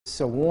It's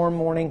a warm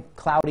morning,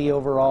 cloudy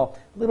overall,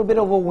 a little bit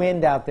of a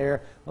wind out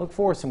there. Look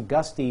for some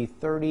gusty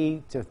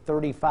 30 to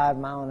 35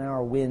 mile an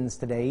hour winds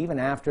today, even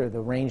after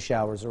the rain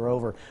showers are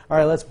over. All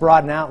right, let's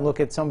broaden out and look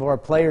at some of our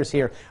players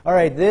here. All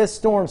right, this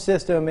storm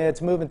system,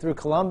 it's moving through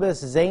Columbus,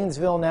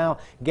 Zanesville now,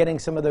 getting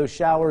some of those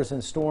showers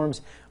and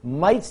storms.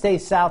 Might stay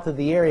south of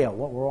the area.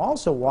 What we're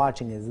also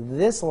watching is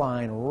this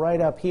line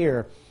right up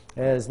here,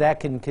 as that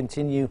can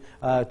continue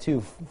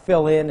to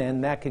fill in,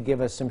 and that could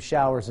give us some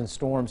showers and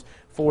storms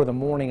for the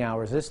morning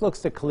hours. This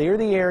looks to clear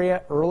the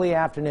area early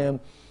afternoon.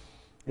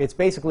 It's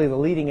basically the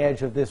leading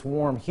edge of this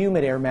warm,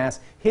 humid air mass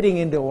hitting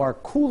into our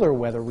cooler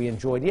weather we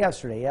enjoyed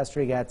yesterday.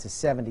 Yesterday got to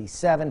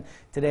 77.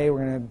 Today we're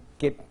going to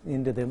get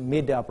into the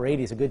mid to upper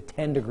 80s, a good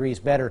 10 degrees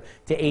better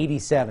to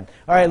 87.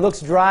 All right, looks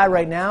dry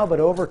right now,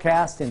 but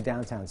overcast in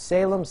downtown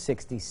Salem,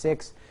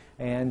 66.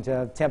 And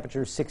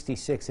temperature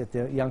 66 at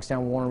the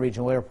Youngstown-Warren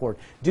Regional Airport.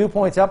 Dew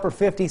points upper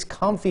 50s,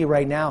 comfy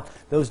right now.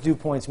 Those dew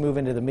points move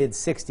into the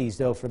mid-60s,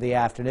 though, for the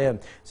afternoon.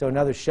 So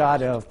another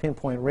shot of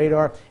Pinpoint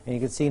radar, and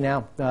you can see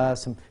now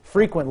some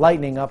frequent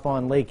lightning up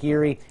on Lake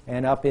Erie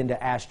and up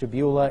into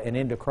Ashtabula and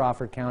into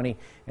Crawford County,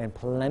 and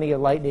plenty of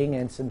lightning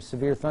and some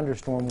severe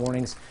thunderstorm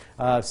warnings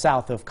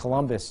south of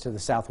Columbus, to the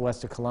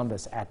southwest of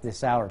Columbus at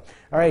this hour.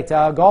 All right,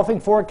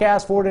 golfing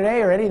forecast for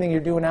today, or anything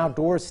you're doing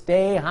outdoors,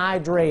 stay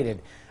hydrated.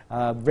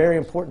 Very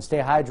important, stay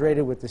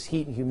hydrated with this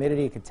heat and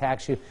humidity. It could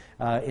tax you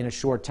in a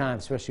short time,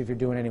 especially if you're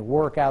doing any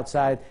work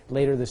outside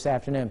later this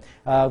afternoon.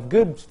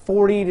 Good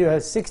 40 to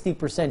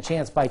 60%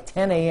 chance by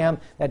 10 a.m.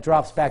 That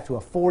drops back to a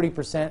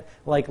 40%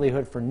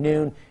 likelihood for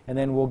noon, and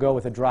then we'll go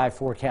with a dry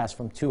forecast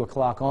from 2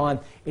 o'clock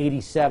on,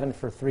 87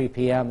 for 3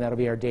 p.m. That'll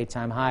be our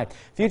daytime high.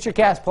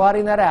 Futurecast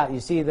plotting that out. You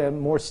see the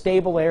more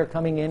stable air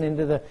coming in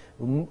into the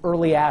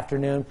early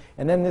afternoon,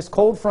 and then this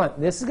cold front,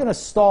 this is going to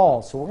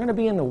stall, so we're going to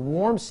be in the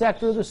warm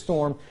sector of the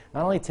storm,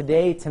 not only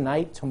today,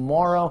 tonight,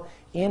 tomorrow,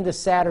 into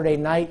Saturday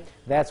night.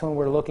 That's when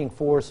we're looking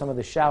for some of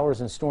the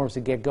showers and storms to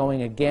get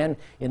going again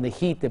in the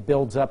heat that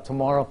builds up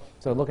tomorrow.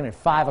 So looking at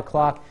 5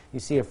 o'clock, you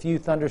see a few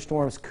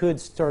thunderstorms could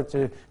start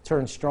to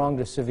turn strong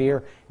to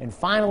severe. And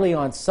finally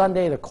on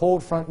Sunday, the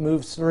cold front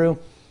moves through.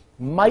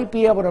 Might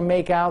be able to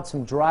make out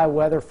some dry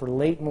weather for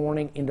late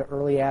morning into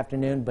early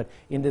afternoon, but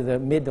into the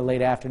mid to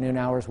late afternoon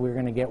hours, we're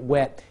going to get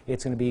wet.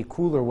 It's going to be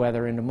cooler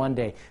weather into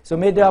Monday. So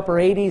mid to upper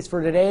 80s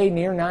for today,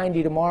 near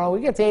 90 tomorrow.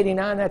 We get to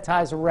 89. That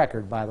ties a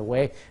record, by the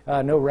way.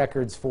 No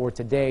records for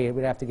today. It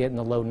would have to get in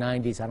the low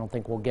 90s. I don't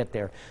think we'll get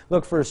there.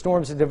 Look for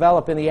storms to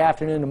develop in the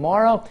afternoon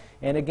tomorrow,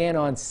 and again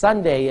on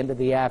Sunday into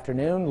the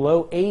afternoon,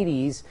 low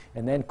 80s,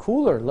 and then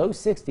cooler, low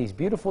 60s.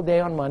 Beautiful day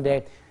on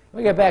Monday.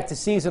 We get back to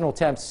seasonal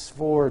temps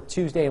for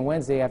Tuesday and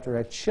Wednesday after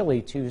a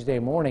chilly Tuesday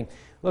morning.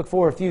 Look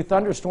for a few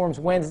thunderstorms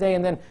Wednesday,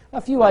 and then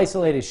a few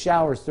isolated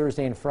showers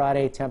Thursday and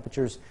Friday.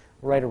 Temperatures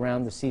right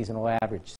around the seasonal average.